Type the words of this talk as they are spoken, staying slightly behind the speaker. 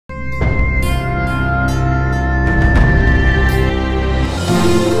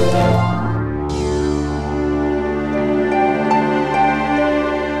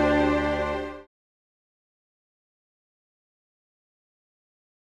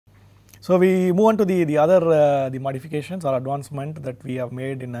So, we move on to the other the modifications or advancement that we have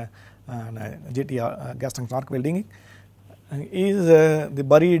made in a GTAW gas junction arc welding is the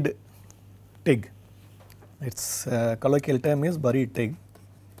buried TIG. Its colloquial term is buried TIG.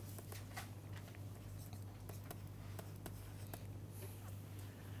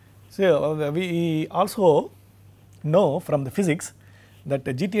 So, we also know from the physics that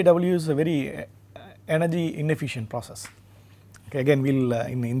GTAW is a very energy inefficient process. Okay, again we will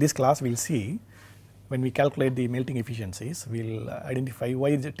in this class we will see when we calculate the melting efficiencies, we will identify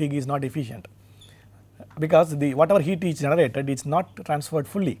why the TIG is not efficient, because the whatever heat is generated is not transferred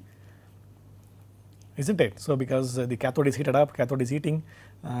fully, isn't it. So, because the cathode is heated up, cathode is heating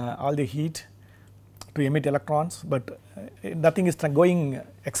all the heat to emit electrons, but nothing is going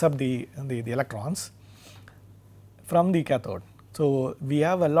except the electrons from the cathode. So, we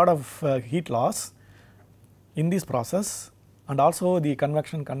have a lot of heat loss in this process, and also the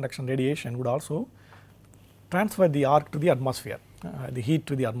convection, conduction, radiation would also transfer the arc to the atmosphere, the heat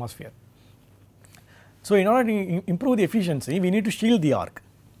to the atmosphere. So, in order to improve the efficiency, we need to shield the arc,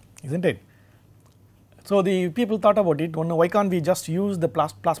 isn't it. So, the people thought about it, why can't we just use the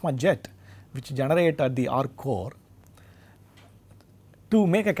plasma jet which generate at the arc core to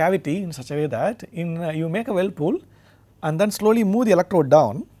make a cavity in such a way that you make a weld pool and then slowly move the electrode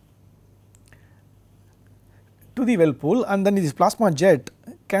down to the weld pool, and then this plasma jet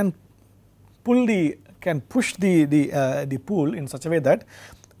can push the pool in such a way that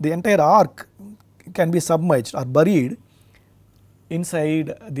the entire arc can be submerged or buried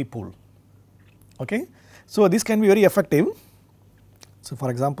inside the pool. Okay. So, this can be very effective. So,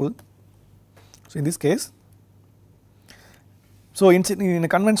 for example, so in this case, so in a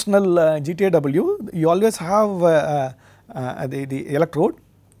conventional GTAW, you always have the electrode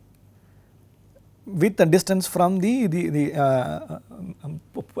with a distance from the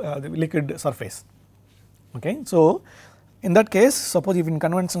liquid surface. Okay. So, in that case, suppose if in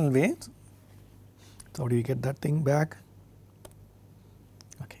conventional way, so how do you get that thing back?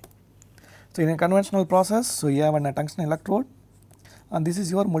 Okay. So, in a conventional process, so you have a tungsten electrode and this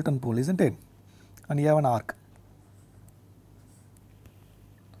is your molten pool, isn't it, and you have an arc,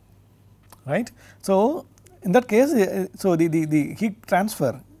 right. So, in that case, so the heat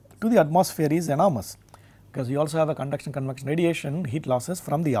transfer to the atmosphere is enormous, because you also have a conduction, convection, radiation heat losses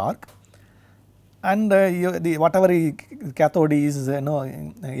from the arc, and whatever cathode is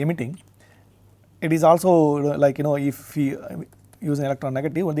emitting, it is also like if we use an electron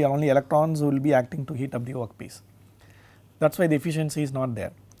negative, the only electrons will be acting to heat up the workpiece. That is why the efficiency is not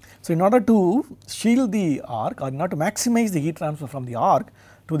there. So, in order to shield the arc or in order to maximize the heat transfer from the arc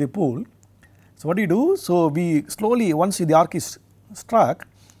to the pool, so what do you do? So, we slowly, once the arc is struck,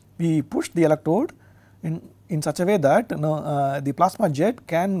 we push the electrode in such a way that the plasma jet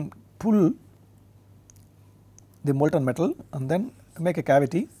can pull the molten metal and then make a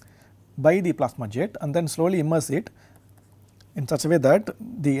cavity by the plasma jet and then slowly immerse it in such a way that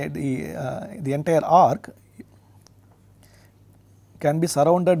the entire arc can be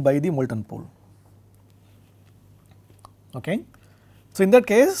surrounded by the molten pool. Okay. So, in that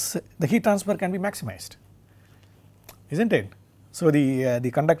case, the heat transfer can be maximized, isn't it. So,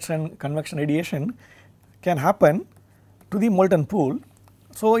 the conduction, convection, radiation can happen to the molten pool.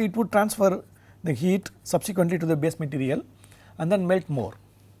 So, it would transfer the heat subsequently to the base material and then melt more,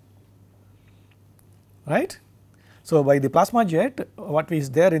 right. So, by the plasma jet, what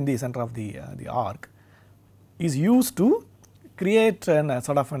is there in the center of the arc is used to create a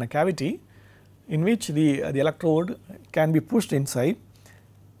sort of a cavity in which the electrode can be pushed inside,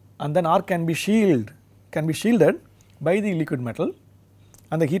 and then arc can be shielded by the liquid metal,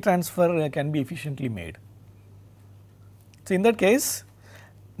 and the heat transfer can be efficiently made. So, in that case,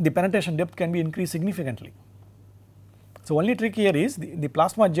 the penetration depth can be increased significantly. So, only trick here is the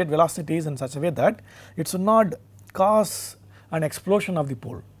plasma jet velocity is in such a way that it should not cause an explosion of the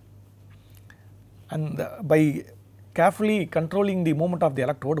pool, and by carefully controlling the movement of the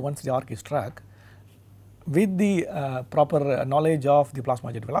electrode once the arc is struck with the proper knowledge of the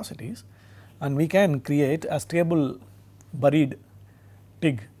plasma jet velocities, and we can create a stable buried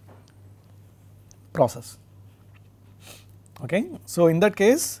TIG process. Okay. So, in that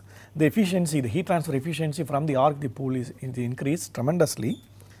case, the efficiency, the heat transfer efficiency from the arc, the pool is increased tremendously,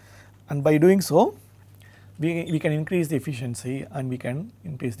 and by doing so we can increase the efficiency and we can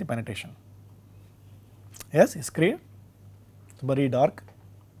increase the penetration. Yes, it's clear. Buried arc.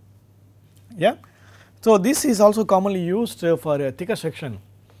 Yeah. So, this is also commonly used for a thicker section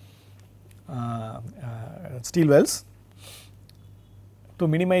steel wells to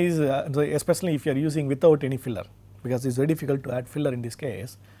minimize, especially if you are using without any filler, because it is very difficult to add filler in this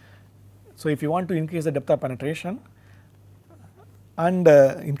case. So, if you want to increase the depth of penetration and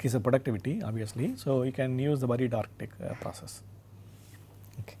increase the productivity obviously, so you can use the buried arc process.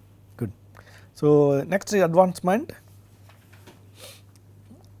 Okay, good. So, next advancement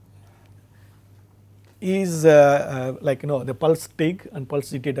is like the pulse TIG and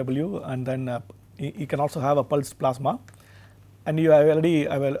pulse GTAW, and then you can also have a pulsed plasma, and you have already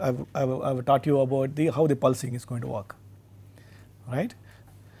I have taught you about how the pulsing is going to work, right.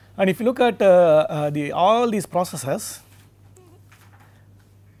 And if you look at all these processes,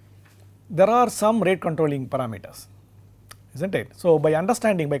 there are some rate controlling parameters, isn't it. So, by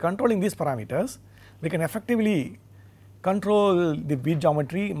controlling these parameters, we can effectively control the bead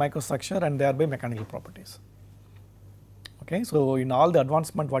geometry, microstructure, and thereby mechanical properties. Okay. So, in all the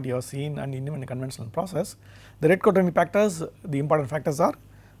advancement what you have seen and in even a conventional process, the rate controlling factors, the important factors are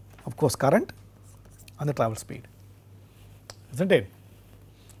of course current and the travel speed, isn't it.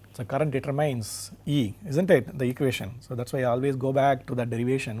 So, current determines E, isn't it, the equation. So, that is why I always go back to that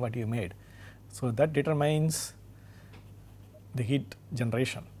derivation what you made. So, that determines the heat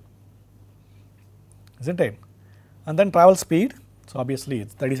generation, isn't it. And then travel speed. So, obviously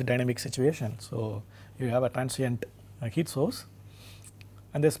that is a dynamic situation. So, you have a transient heat source,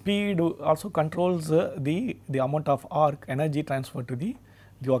 and the speed also controls the amount of arc energy transferred to the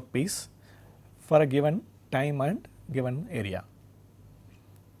workpiece for a given time and given area.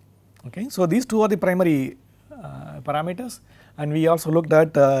 Okay. So, these two are the primary parameters, and we also looked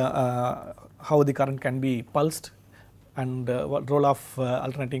at how the current can be pulsed and what role of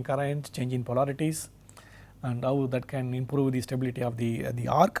alternating current, change in polarities, and how that can improve the stability of the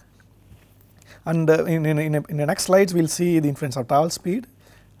arc. And in the next slides we will see the influence of travel speed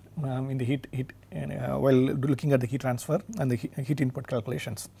in the heat while looking at the heat transfer and the heat input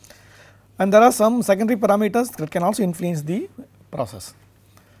calculations. And there are some secondary parameters that can also influence the process.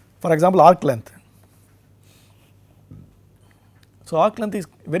 For example, arc length. So, arc length is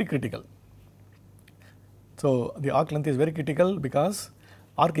very critical. So, the arc length is very critical because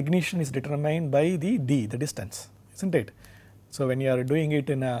arc ignition is determined by the d, the distance, isn't it. So, when you are doing it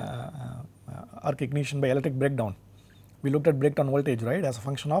in arc ignition by electric breakdown, we looked at breakdown voltage, right, as a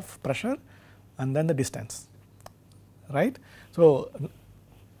function of pressure and then the distance, right. So,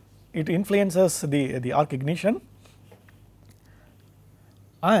 it influences the arc ignition,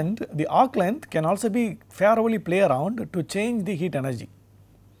 and the arc length can also be favorably play around to change the heat energy.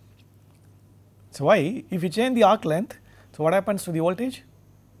 So, why? If you change the arc length, so what happens to the voltage?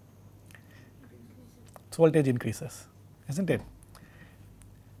 So, voltage increases, isn't it.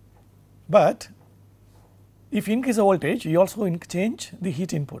 But if you increase the voltage, you also change the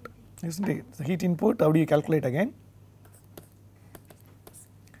heat input, isn't it. The heat input, how do you calculate again?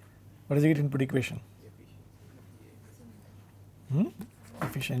 What is the heat input equation?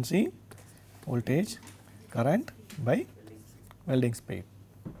 Efficiency, voltage, current by welding speed.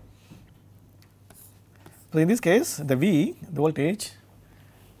 So, in this case the V, the voltage,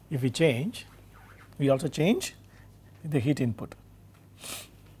 if we change, we also change the heat input,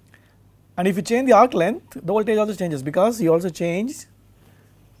 and if you change the arc length, the voltage also changes because you also change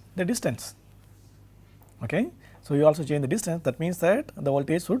the distance. Okay. So, you also change the distance, that means that the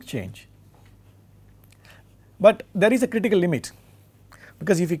voltage should change, but there is a critical limit,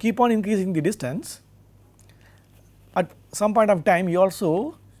 because if you keep on increasing the distance, at some point of time you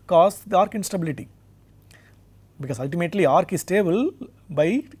also cause the arc instability, because ultimately arc is stable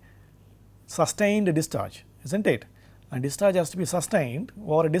by sustained discharge, isn't it, and discharge has to be sustained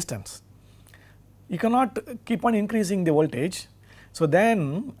over a distance. You cannot keep on increasing the voltage. So,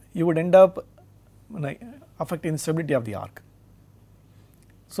 then you would end up affecting the stability of the arc.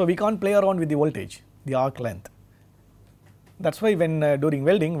 So, we can't play around with the voltage, the arc length. That is why when during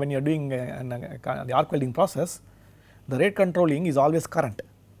welding, when you are doing the arc welding process, the rate controlling is always current.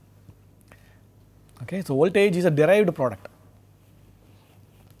 Okay. So, voltage is a derived product,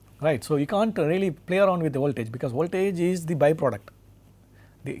 right. So, you can't really play around with the voltage, because voltage is the byproduct,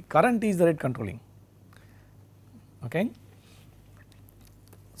 the current is the rate controlling. Okay.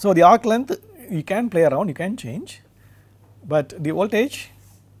 So, the arc length you can play around, you can change, but the voltage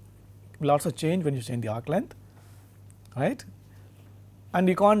will also change when you change the arc length, right, and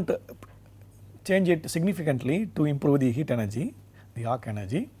you can't change it significantly to improve the heat energy, the arc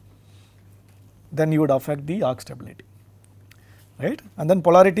energy, then you would affect the arc stability, right. And then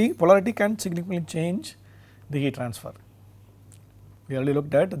polarity can significantly change the heat transfer. We already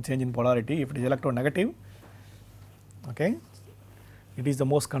looked at the change in polarity. If it is electronegative, okay, it is the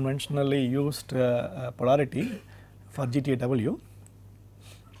most conventionally used polarity for GTAW,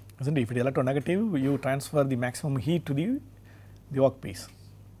 isn't it. If it is electronegative, you transfer the maximum heat to the workpiece,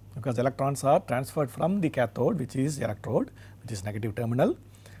 because electrons are transferred from the cathode, which is electrode, which is negative terminal,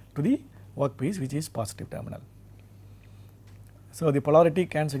 to the workpiece, which is positive terminal. So, the polarity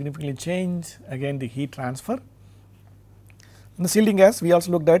can significantly change, again the heat transfer. And the shielding gas we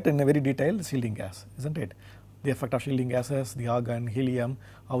also looked at in a very detailed shielding gas, is not it? The effect of shielding gases, the argon, helium,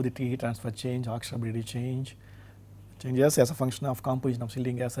 how the heat transfer change, oxidability changes as a function of composition of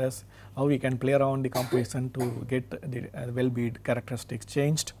shielding gases, how we can play around the composition to get the well-bead characteristics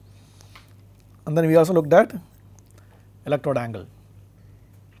changed. And then we also looked at electrode angle,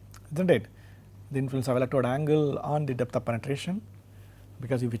 isn't it? The influence of electrode angle on the depth of penetration,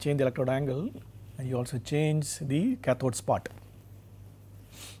 because if you change the electrode angle, you also change the cathode spot,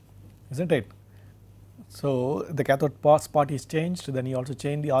 isn't it? So, the cathode spot is changed, then you also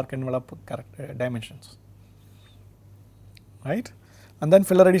change the arc envelope dimensions, right. And then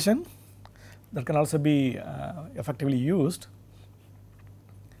filler addition, that can also be effectively used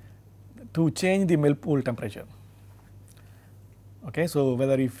to change the melt pool temperature. Okay, so,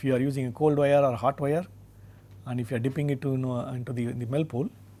 whether if you are using a cold wire or hot wire, and if you are dipping it into the melt pool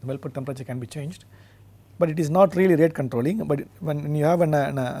temperature can be changed, but it is not really rate controlling. But when you have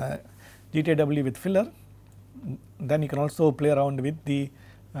a GTAW with filler, then you can also play around with the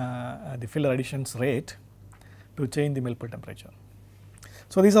filler additions rate to change the melt pool temperature.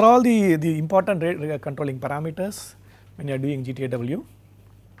 So, these are all the important rate controlling parameters when you are doing GTAW.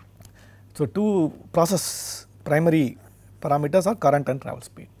 So, two process primary parameters are current and travel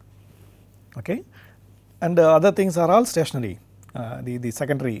speed, okay, and other things are all stationary, the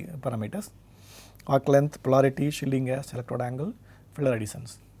secondary parameters, arc length, polarity, shielding gas, electrode angle, filler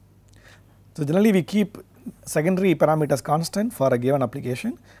additions. So, generally we keep secondary parameters constant for a given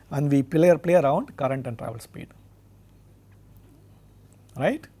application, and we play around current and travel speed,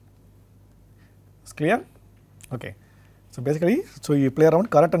 right. It's clear? Okay. So, basically, so you play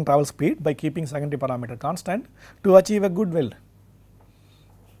around current and travel speed by keeping secondary parameter constant to achieve a good weld.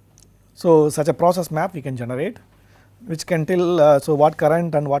 So, such a process map we can generate, which can tell so what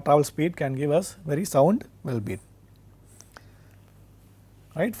current and what travel speed can give us very sound weld bead,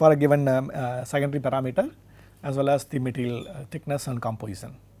 right, for a given secondary parameter as well as the material thickness and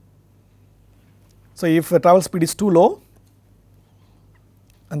composition. So, if travel speed is too low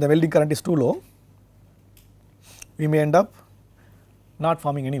and the welding current is too low, we may end up not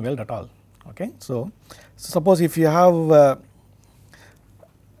forming any weld at all. Okay. So, suppose if you have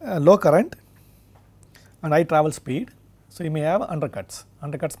a low current and high travel speed, so you may have undercuts.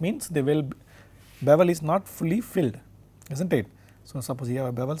 Undercuts means the weld bevel is not fully filled, isn't it? So, suppose you have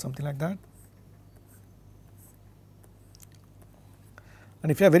a bevel something like that,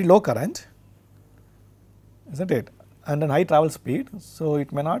 and if you have very low current, isn't it, and then high travel speed, so you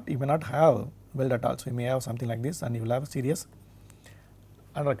may not have weld at all. So, you may have something like this and you will have serious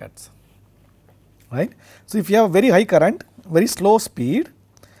undercuts, right. So, if you have very high current, very slow speed,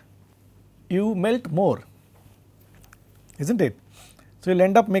 you melt more, isn't it. So, you will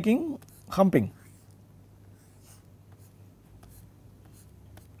end up making humping,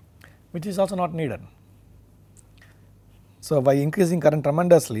 which is also not needed. So, by increasing current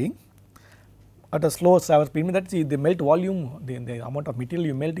tremendously at a slow travel speed, means that the melt volume, the amount of material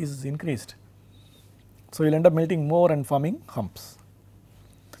you melt is increased. So, you will end up melting more and forming humps.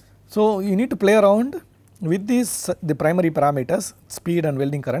 So, you need to play around with the primary parameters speed and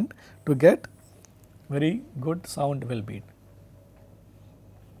welding current to get very good sound weld bead.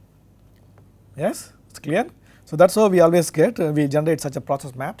 Yes, it is clear. So, that is how we always get, we generate such a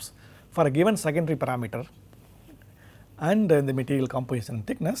process maps for a given secondary parameter and the material composition and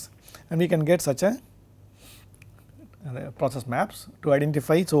thickness, and we can get such a process maps to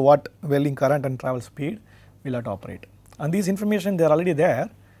identify, so what welding current and travel speed will have to operate. And these information they are already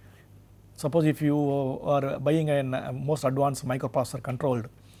there. Suppose if you are buying a most advanced microprocessor controlled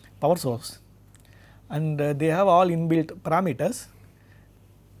power source, and they have all inbuilt parameters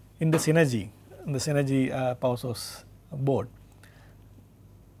in the synergy power source board,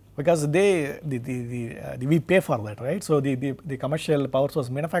 because we pay for that, right. So, the commercial power source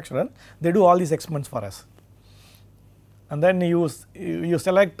manufacturer, they do all these experiments for us, and then you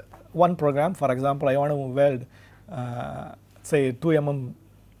select one program. For example, I want to weld say 2 mm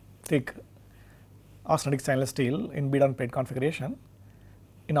thick austenitic stainless steel in bead on plate configuration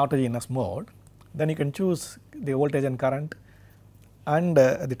in autogeneous mode. Then you can choose the voltage and current and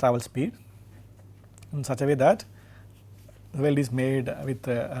the travel speed in such a way that the weld is made with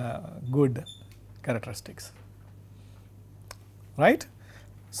good characteristics, right.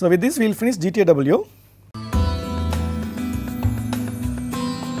 So, with this we will finish GTAW.